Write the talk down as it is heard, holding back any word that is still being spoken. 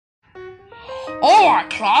Alright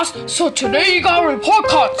class, so today you got report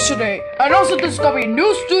cards today. And also there's gonna be a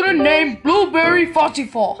new student named Blueberry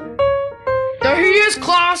Fuzzyfur. There he is,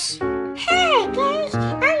 class. Hey guys,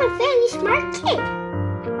 I'm a very smart kid.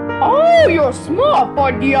 Oh, you're smart,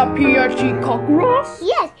 buddy, a.k.a. cockroach.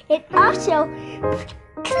 Yes, and also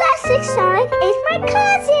Classic Sonic is my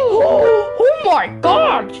cousin. Oh my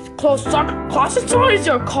god, Classic Sonic is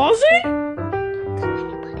your cousin?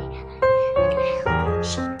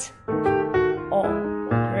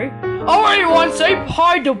 Alright, everyone, say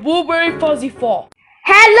hi to Blueberry Fuzzyfur.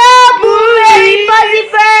 Hello, Blueberry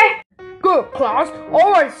Fuzzyfur. Good, class.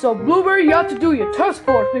 Alright, so Blueberry, you have to do your test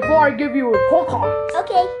first before I give you a report card.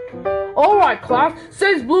 Okay. Alright, class.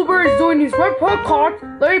 Since Blueberry is doing his report card,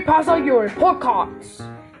 let me pass out your report cards.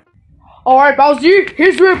 Alright, Bowsy,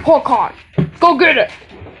 here's your report card. Go get it.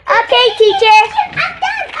 Okay, teacher. I'm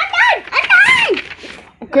done.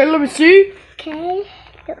 Okay, let me see. Okay.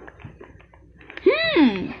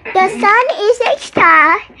 The sun is a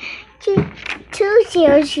star.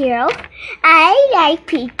 200. I like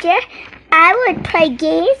pizza. I would play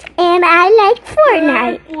games, and I like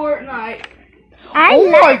Fortnite. Oh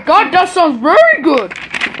my god, that sounds very good.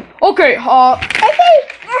 Okay,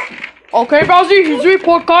 okay, Bowsy, here's your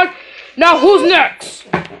report card. Now, who's next?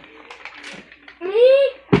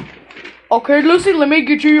 Me. Okay, Lucy, let me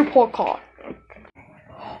get you your report card.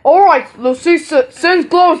 Alright, Lucy, since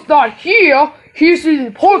Glow's not here, here's the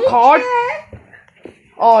report card.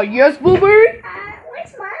 Yes, Blueberry?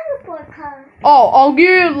 Where's my report card? Oh, I'll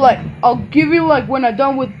give you when I'm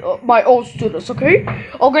done with my old students, okay?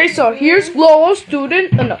 Okay, so here's Glow's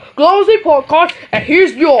Glow's report card, and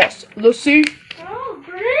here's yours, Lucy. Oh,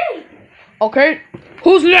 great. Okay,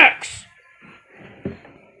 who's next?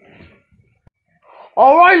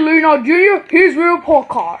 Alright, Luna Jr., here's your report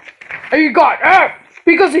card. And you got F,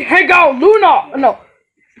 because he hang out with Luna. No,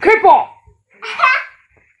 Kipper.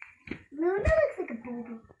 Luna looks like a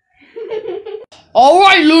booby.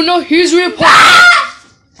 Alright, Luna, here's your report.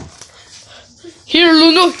 Here,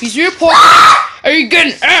 Luna, here's your report. And you get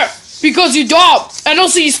an F, because you dumb, and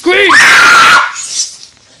also you scream.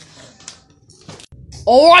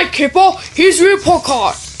 Alright, Kipper, here's your report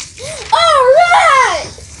card. Alright!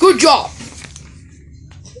 Good job.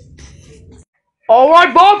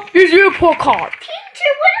 Alright, Bob, here's your report card.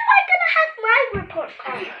 Teacher, when am I gonna have my report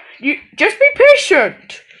card? You just be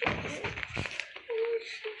patient.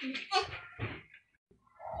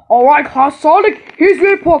 Alright, class Sonic, here's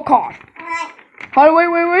your report card.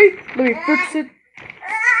 Wait. Let me fix it.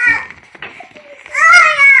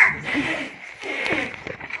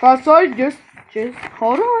 Class Sonic, just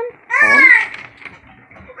hold on.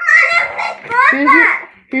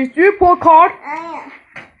 Here's your report card.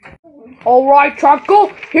 Alright,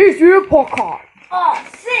 Choco, here's your report card. Oh,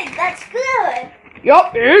 sick, that's good.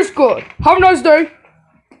 Yup, it is good. Have a nice day.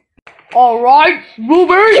 Alright,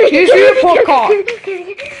 Blueberry, here's your report card.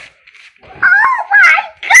 Oh my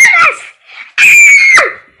goodness!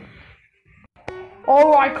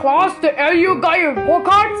 Alright, class, you got your report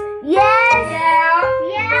cards? Yes.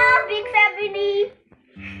 Yeah, big family.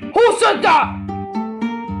 Who said that?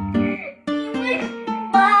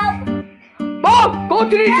 Bob. Go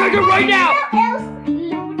to the teacher right now.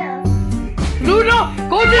 Luna. Luna,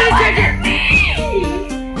 go to the teacher.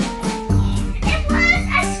 It was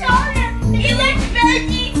a soda. It was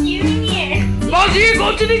Buzzy Jr. Buzzy, go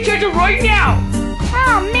to the teacher right now.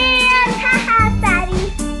 Oh man, haha, Daddy.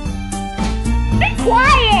 Be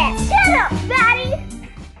quiet. Shut up, Daddy.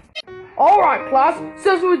 Alright, class,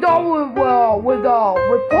 since we're done with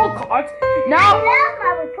report cards, now I love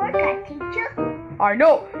my report card, teacher. I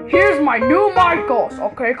know. Here's my new Michaels,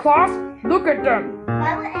 okay, class? Look at them.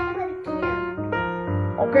 Why would anyone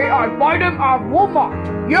care? Okay, I buy them at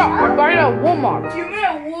Walmart. Yeah, I buy them at Walmart. You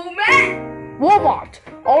mean Walmart? Walmart.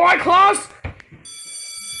 Alright, class.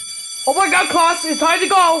 Oh my god, class, it's time to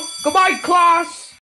go. Goodbye, class.